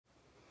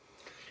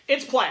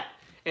It's Platt,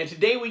 and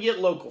today we get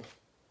local.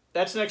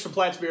 That's next to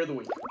Platt's Beer of the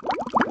Week.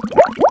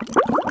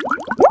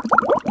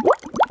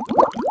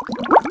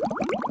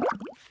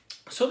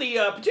 So the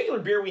particular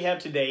beer we have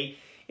today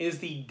is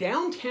the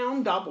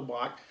Downtown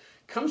Doppelbock.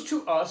 Comes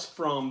to us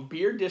from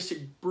Beer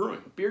District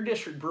Brewing. Beer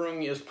District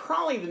Brewing is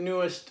probably the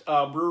newest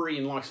brewery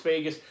in Las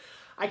Vegas.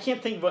 I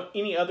can't think of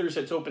any others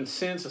that's opened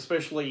since,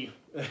 especially,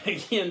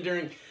 again,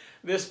 during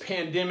this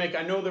pandemic.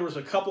 I know there was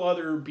a couple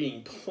other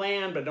being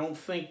planned, but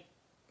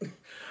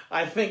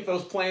I think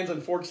those plans,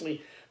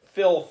 unfortunately,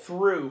 fell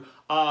through.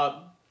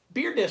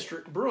 Beer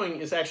District Brewing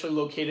is actually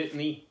located in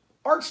the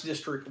Arts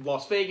District of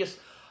Las Vegas.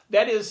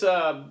 That is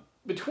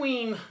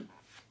between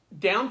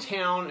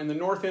downtown and the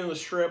north end of the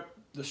Strip,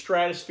 the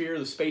Stratosphere,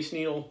 the Space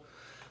Needle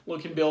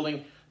looking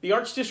building. The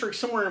Arts District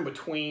somewhere in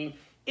between.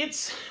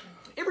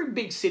 Every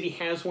big city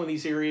has one of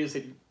these areas.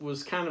 It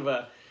was kind of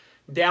a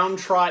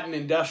downtrodden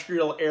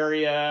industrial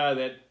area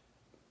that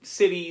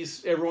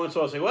cities every once in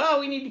a while say, well,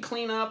 we need to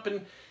clean up,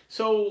 and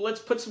so let's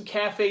put some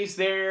cafes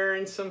there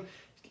and some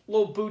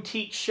little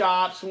boutique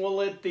shops, and we'll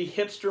let the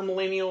hipster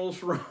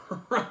millennials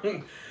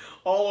run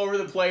all over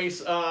the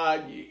place.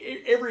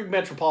 Every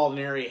metropolitan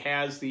area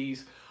has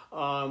these,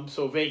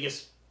 so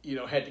Vegas,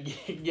 had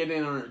to get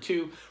in on it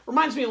too.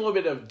 Reminds me a little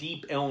bit of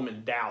Deep Elm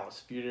in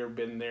Dallas, if you've ever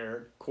been there.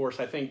 Of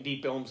course, I think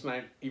Deep Elm's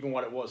not even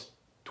what it was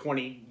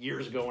 20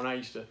 years ago when I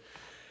used to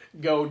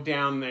go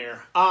down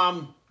there.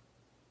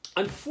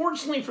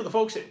 Unfortunately for the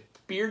folks at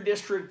Beer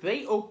District,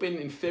 they opened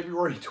in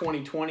February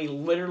 2020,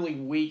 literally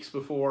weeks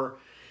before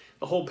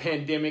the whole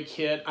pandemic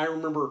hit. I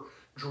remember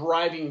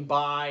driving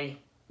by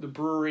the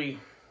brewery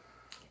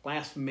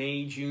last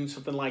May, June,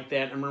 something like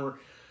that. I remember,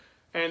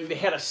 and they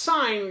had a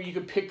sign where you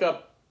could pick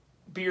up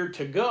beer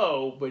to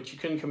go, but you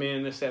couldn't come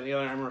in, this, that, and the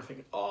other. I remember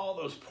thinking, oh,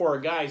 those poor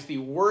guys, the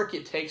work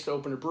it takes to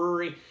open a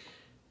brewery,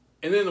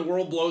 and then the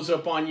world blows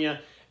up on you,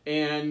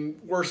 and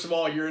worst of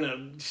all, you're in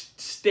a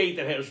state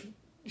that has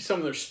some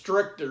of their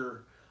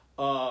stricter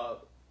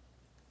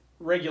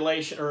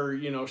regulation, or,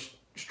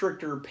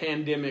 stricter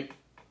pandemic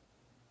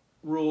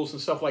rules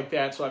and stuff like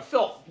that, so I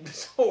felt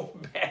so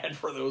bad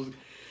for those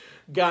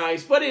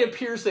guys, but it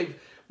appears they've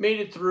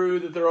made it through,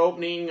 that they're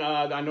opening.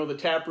 I know the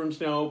tap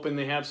room's now open.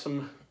 They have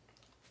some,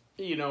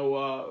 they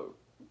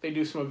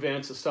do some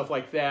events and stuff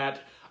like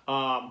that.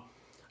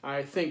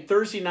 I think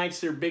Thursday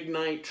night's their big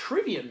night,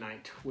 trivia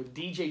night, with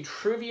DJ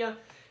Trivia.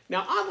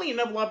 Now, oddly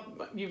enough, a lot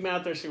of you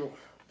out there say, well,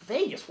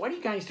 Vegas, why do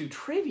you guys do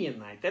trivia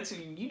night?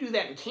 You do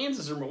that in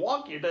Kansas or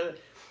Milwaukee.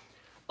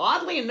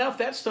 Oddly enough,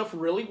 that stuff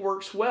really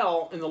works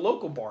well in the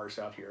local bars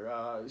out here.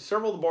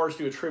 Several of the bars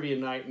do a trivia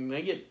night, and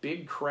they get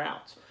big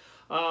crowds.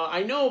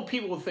 I know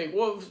people will think,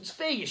 well, if it's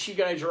Vegas, you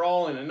guys are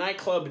all in a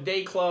nightclub, a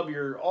day club,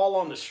 you're all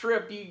on the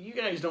Strip. You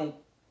guys don't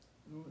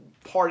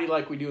party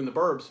like we do in the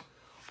burbs.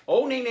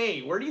 Oh,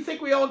 nay. Where do you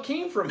think we all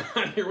came from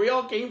out here? We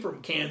all came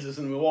from Kansas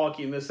and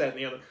Milwaukee and this, that, and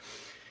the other.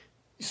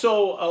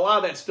 So a lot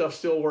of that stuff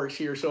still works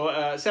here. So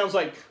it sounds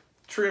like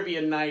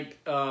trivia night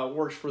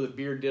works for the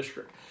Beer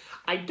District.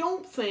 I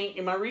don't think,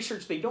 in my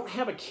research, they don't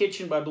have a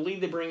kitchen, but I believe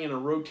they bring in a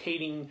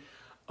rotating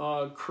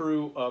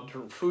crew of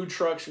different food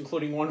trucks,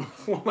 including one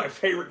of my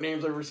favorite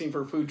names I've ever seen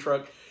for a food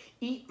truck,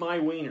 Eat My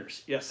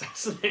Wieners. Yes,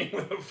 that's the name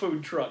of the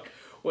food truck,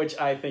 which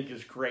I think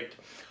is great.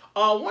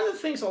 One of the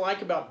things I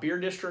like about Beer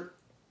District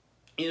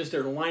is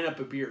their lineup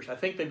of beers. I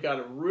think they've got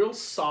a real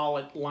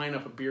solid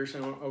lineup of beers,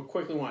 and I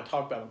quickly want to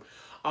talk about them.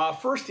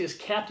 First is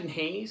Captain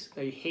Haze,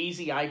 a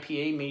hazy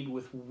IPA made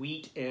with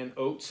wheat and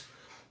oats.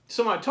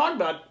 So when I talk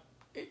about,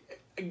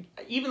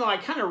 even though I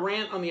kind of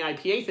rant on the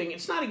IPA thing,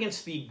 it's not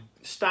against the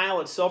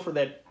style itself or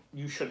that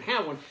you shouldn't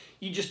have one.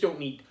 You just don't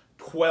need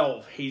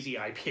 12 hazy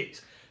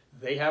IPAs.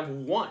 They have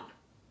one.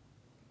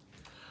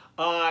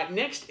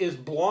 Next is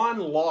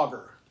Blonde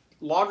Lager.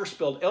 Lager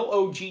spelled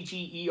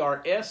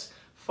L-O-G-G-E-R-S,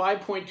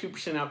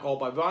 5.2% alcohol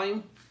by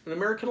volume. An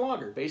American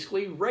lager,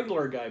 basically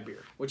regular guy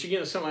beer, which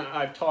again is something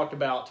I've talked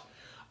about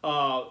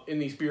in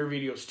these beer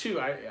videos too.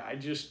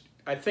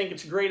 I think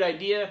it's a great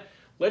idea.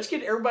 Let's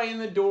get everybody in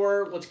the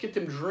door. Let's get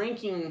them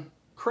drinking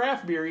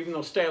craft beer, even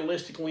though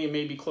stylistically it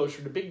may be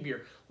closer to big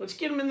beer. Let's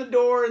get them in the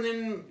door, and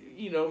then,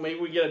 maybe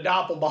we get a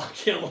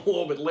Doppelbock in them a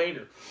little bit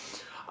later.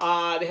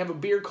 They have a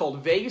beer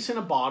called Vegas in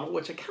a Bottle,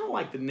 which I kind of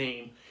like the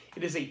name.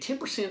 It is a 10%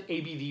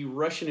 ABV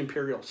Russian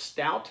Imperial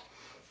Stout.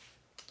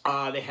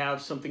 They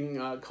have something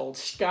called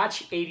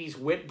Scotch 80s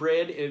Wet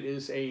Bread. It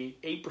is a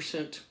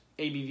 8%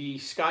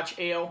 ABV Scotch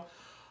Ale.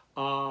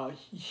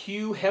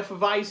 Hugh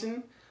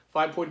Hefeweizen,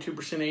 5.2%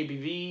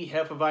 ABV,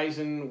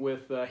 Hefeweizen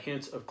with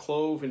hints of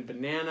clove and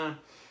banana.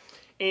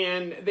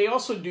 And they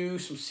also do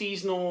some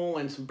seasonal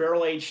and some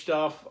barrel-aged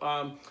stuff.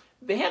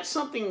 They had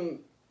something,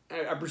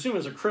 I presume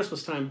is a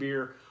Christmas time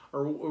beer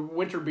or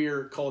winter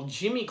beer called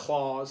Jimmy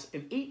Claus,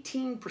 an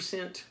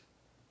 18%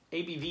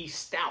 ABV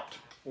stout,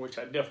 which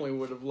I definitely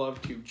would have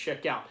loved to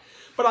check out.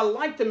 But I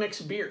like the mix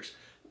of beers.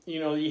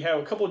 You have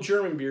a couple of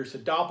German beers, the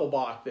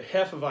Doppelbock, the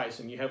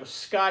Hefeweizen. You have a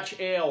Scotch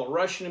Ale, a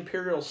Russian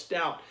Imperial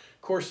Stout,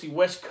 Of course, the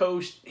West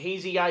Coast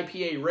Hazy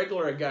IPA,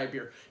 regular agave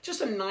beer.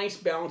 Just a nice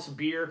balanced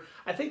beer.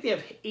 I think they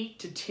have 8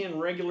 to 10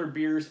 regular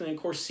beers, and then,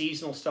 of course,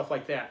 seasonal stuff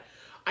like that.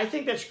 I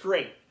think that's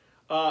great.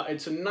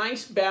 It's a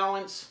nice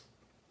balance,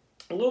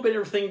 a little bit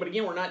of everything, but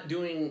again, we're not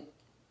doing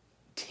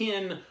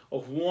 10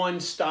 of one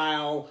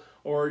style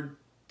or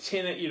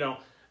 10, you know,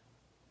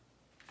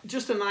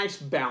 just a nice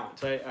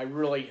balance. I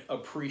really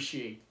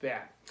appreciate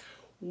that.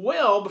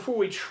 Well, before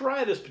we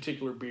try this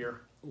particular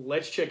beer,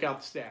 let's check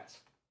out the stats.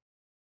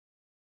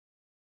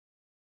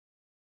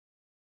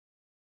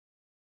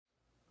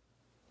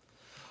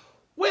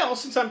 Well,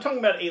 since I'm talking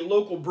about a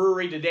local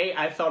brewery today,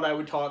 I thought I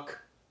would talk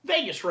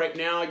Vegas right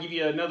now. I'll give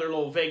you another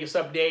little Vegas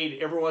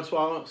update. Every once in a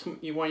while,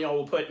 one of y'all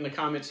will put in the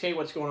comments, hey,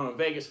 what's going on in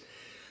Vegas?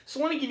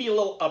 So let me give you a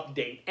little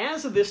update.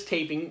 As of this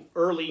taping,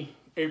 early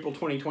April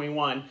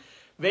 2021,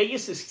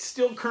 Vegas is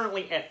still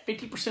currently at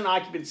 50%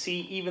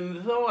 occupancy,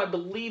 even though I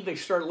believe they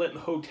started letting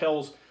the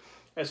hotels,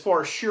 as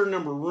far as sheer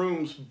number of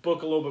rooms,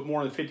 book a little bit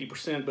more than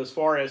 50%. But as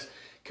far as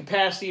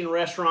capacity in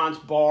restaurants,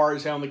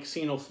 bars, out on the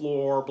casino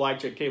floor,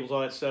 blackjack tables,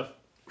 all that stuff,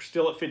 we're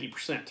still at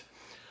 50%.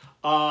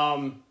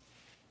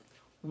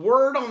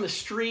 Word on the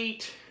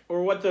street,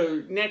 or what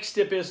the next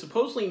step is,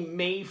 supposedly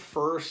May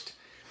 1st,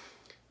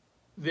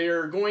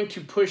 they're going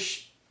to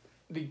push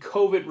the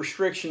COVID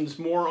restrictions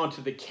more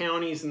onto the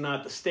counties and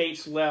not the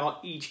states, allow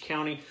each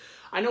county.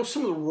 I know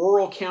some of the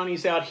rural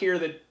counties out here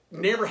that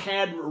never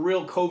had a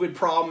real COVID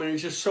problem, and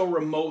it's just so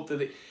remote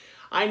that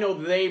I know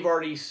they've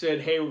already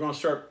said, hey, we're going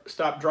to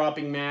stop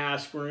dropping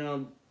masks. We're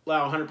going to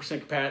allow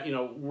 100% capacity. You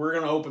know, we're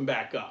going to open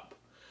back up.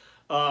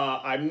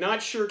 I'm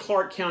not sure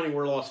Clark County,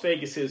 where Las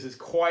Vegas is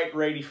quite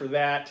ready for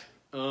that.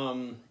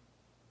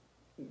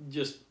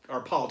 Just our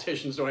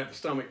politicians don't have the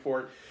stomach for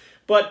it.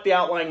 But the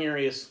outlying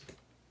areas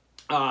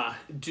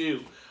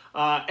do.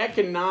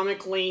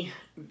 Economically,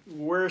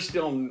 we're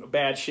still in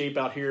bad shape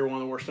out here, one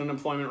of the worst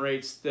unemployment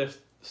rates,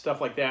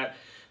 stuff like that.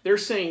 They're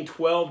saying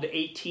 12 to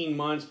 18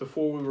 months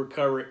before we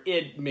recover.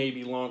 It may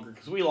be longer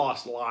because we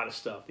lost a lot of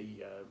stuff.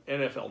 The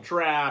NFL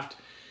draft,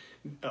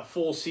 a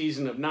full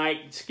season of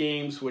night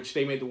games, which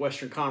they made the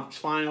Western Conference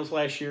Finals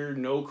last year,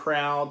 no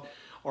crowd.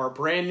 Our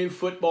brand new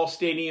football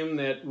stadium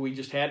that we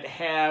just had to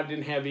have,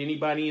 didn't have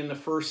anybody in the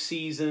first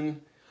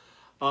season.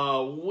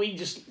 We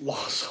just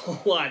lost a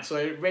lot, so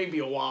it may be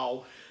a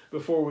while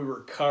before we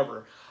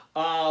recover.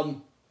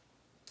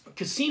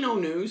 Casino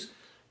news,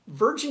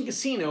 Virgin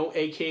Casino,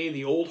 aka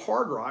the Old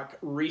Hard Rock,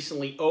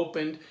 recently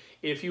opened.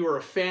 If you are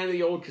a fan of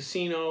the old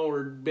casino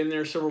or been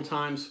there several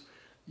times,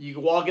 you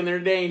can walk in there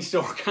today and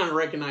still kind of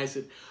recognize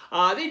it.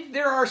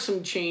 There are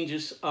some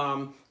changes.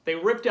 They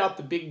ripped out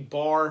the big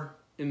bar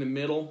in the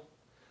middle.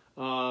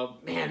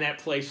 Man, that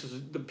place was,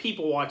 the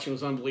people watching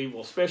was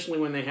unbelievable, especially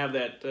when they have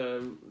that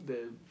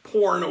the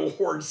porn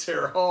awards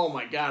there. Oh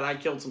my God, I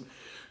killed some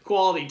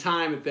quality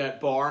time at that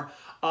bar.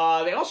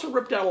 They also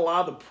ripped out a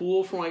lot of the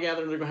pool. From what I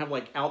gather, they're gonna have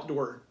like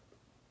outdoor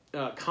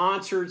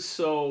concerts,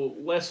 so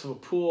less of a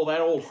pool.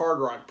 That old Hard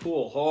Rock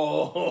pool,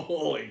 oh,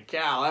 holy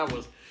cow, that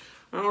was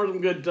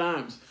some good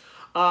times.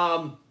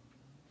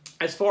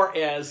 As far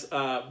as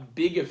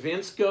big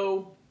events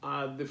go,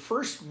 the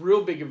first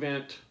real big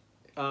event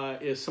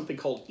is something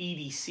called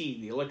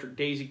EDC, the Electric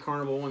Daisy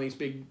Carnival, one of these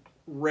big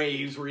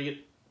raves where you get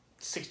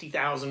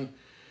 60,000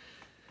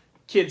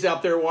 kids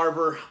out there,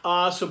 whatever.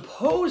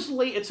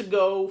 Supposedly it's a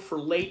go for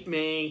late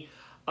May.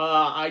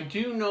 I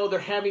do know they're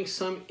having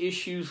some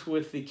issues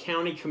with the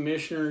county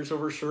commissioners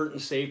over certain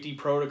safety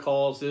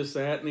protocols, this,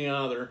 that, and the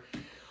other.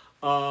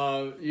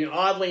 You know,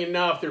 oddly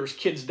enough, there was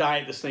kids die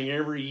at this thing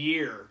every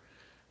year.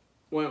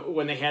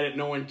 When they had it,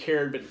 no one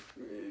cared, but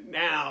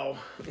now,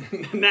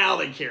 now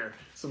they care,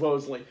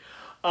 supposedly.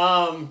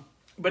 But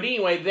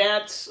anyway,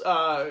 that's,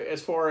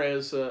 as far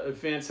as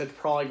events, that's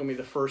probably going to be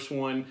the first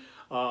one.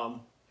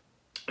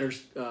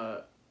 There's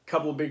a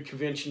couple of big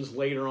conventions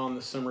later on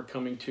this summer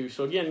coming too.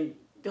 So again,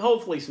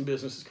 hopefully some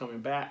business is coming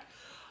back.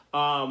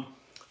 Back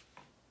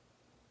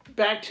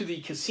to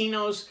the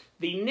casinos.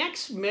 The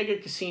next mega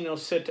casino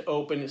set to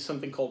open is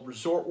something called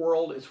Resort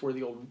World. It's where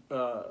the old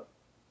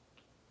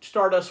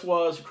Stardust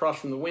was, across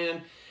from the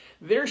Wynn.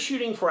 They're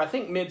shooting for, I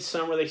think,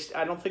 midsummer.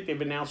 I don't think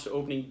they've announced the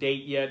opening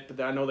date yet,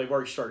 but I know they've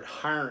already started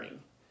hiring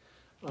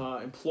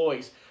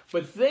employees.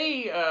 But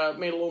they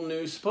made a little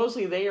news.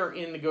 Supposedly they are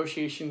in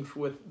negotiations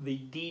with the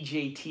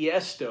DJ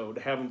Tiesto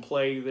to have them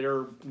play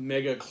their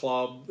mega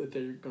club that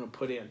they're going to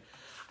put in.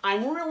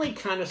 I'm really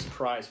kind of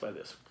surprised by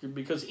this,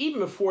 because even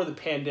before the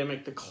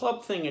pandemic, the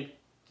club thing had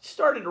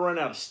started to run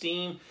out of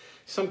steam.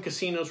 Some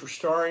casinos were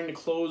starting to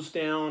close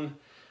down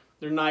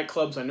their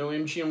nightclubs. I know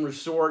MGM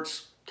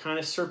Resorts kind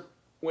of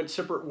went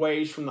separate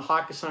ways from the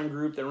Hakkasan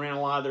group that ran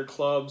a lot of their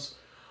clubs.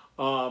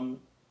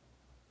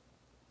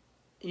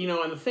 You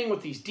know, and the thing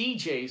with these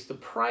DJs, the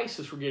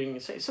prices we're getting,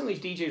 some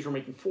of these DJs were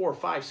making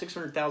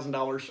 $400,000, $500,000,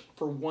 $600,000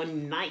 for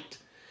one night.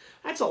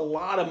 That's a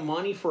lot of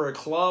money for a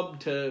club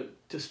to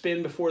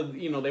spend before,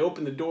 you know, they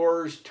open the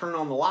doors, turn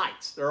on the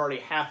lights. They're already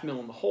 $500,000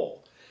 in the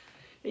hole.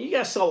 And you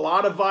got to sell a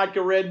lot of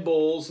vodka Red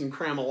Bulls and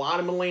cram a lot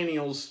of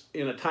millennials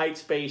in a tight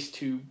space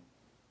to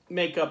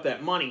make up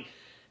that money.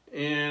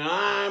 And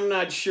I'm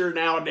not sure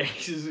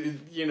nowadays,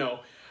 you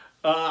know,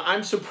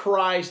 I'm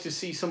surprised to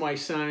see somebody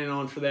signing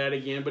on for that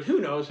again, but who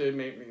knows?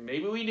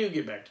 Maybe we do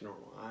get back to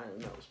normal. I don't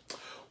know.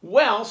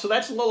 Well, so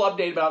that's a little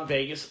update about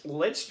Vegas.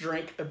 Let's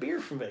drink a beer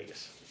from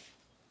Vegas.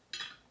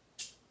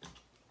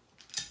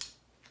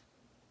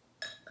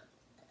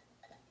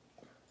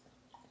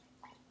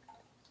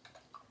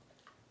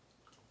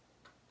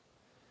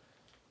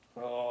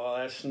 Oh,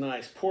 that's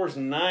nice. Pours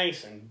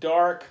nice and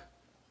dark.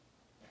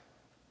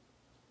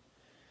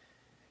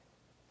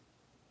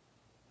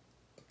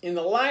 In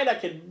the light, I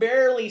could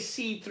barely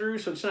see through,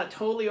 so it's not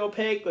totally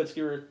opaque. Let's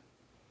give her a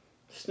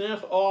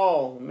sniff.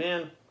 Oh,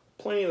 man.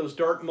 Plenty of those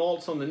dark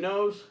malts on the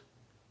nose.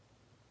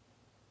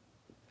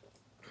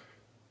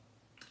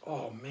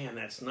 Oh, man,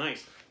 that's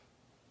nice.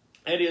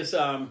 It is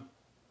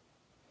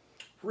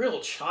real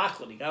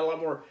chocolatey. Got a lot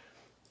more.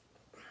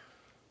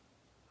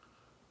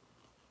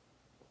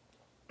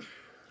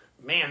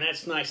 Man,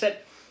 that's nice.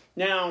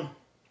 Now,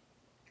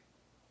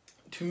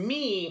 to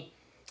me,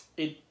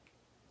 it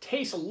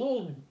tastes a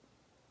little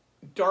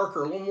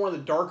darker, a little more of the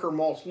darker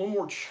malts, a little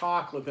more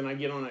chocolate than I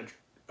get on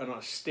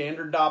a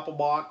standard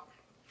Doppelbock.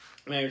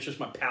 Maybe it's just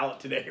my palate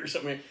today or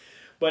something,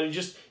 but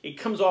it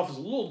comes off as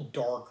a little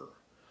darker.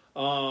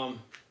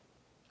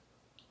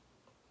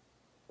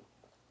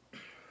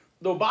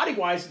 Though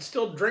body-wise, it's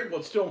still drinkable.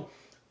 It's still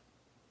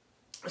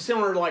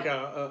similar to like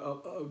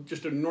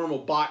just a normal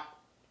Bock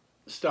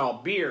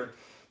style beer.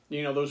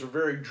 You know, those are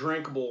very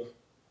drinkable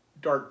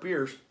dark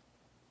beers.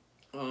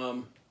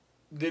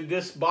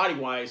 This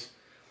body-wise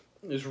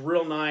is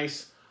real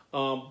nice,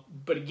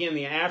 but again,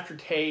 the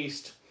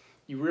aftertaste,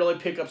 you really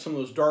pick up some of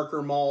those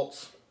darker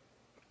malts.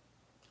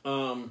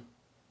 Kind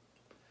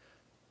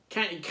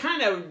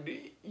of,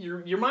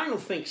 your mind will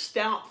think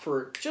stout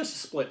for just a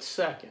split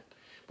second,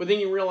 but then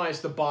you realize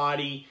the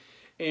body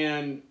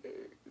and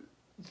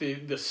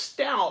the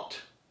stout.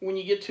 When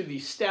you get to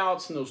these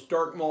stouts and those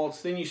dark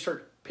malts, then you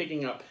start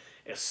picking up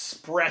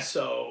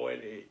espresso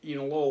and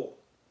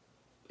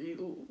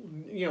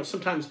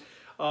sometimes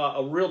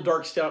a real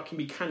dark stout can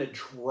be kind of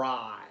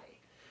dry.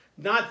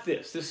 Not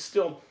this. This is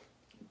still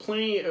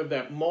plenty of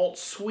that malt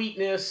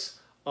sweetness.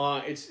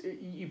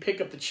 You pick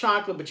up the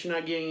chocolate, but you're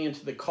not getting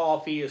into the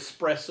coffee,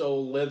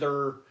 espresso,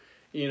 leather,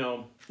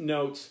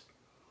 notes.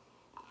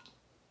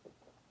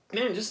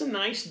 Man, just a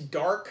nice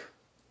dark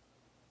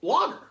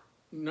lager.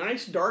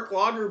 Nice dark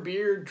lager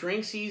beer,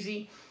 drinks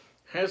easy,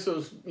 has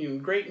those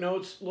great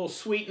notes, a little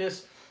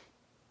sweetness.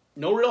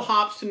 No real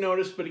hops to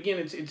notice, but again,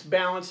 it's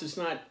balanced. It's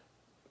not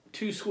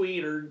too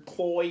sweet or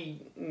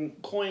cloying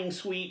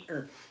sweet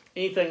or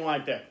anything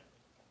like that.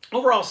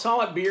 Overall,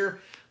 solid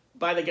beer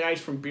by the guys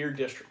from Beer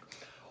District.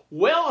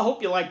 Well, I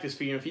hope you liked this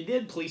video. If you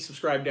did, please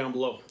subscribe down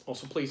below.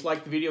 Also, please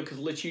like the video because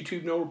it lets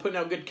YouTube know we're putting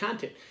out good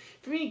content.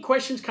 If you have any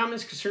questions,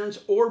 comments, concerns,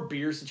 or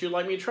beers that you'd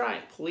like me to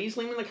try, please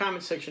leave them in the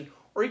comments section,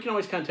 or you can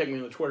always contact me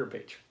on the Twitter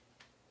page.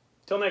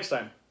 Till next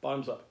time,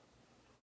 bottoms up.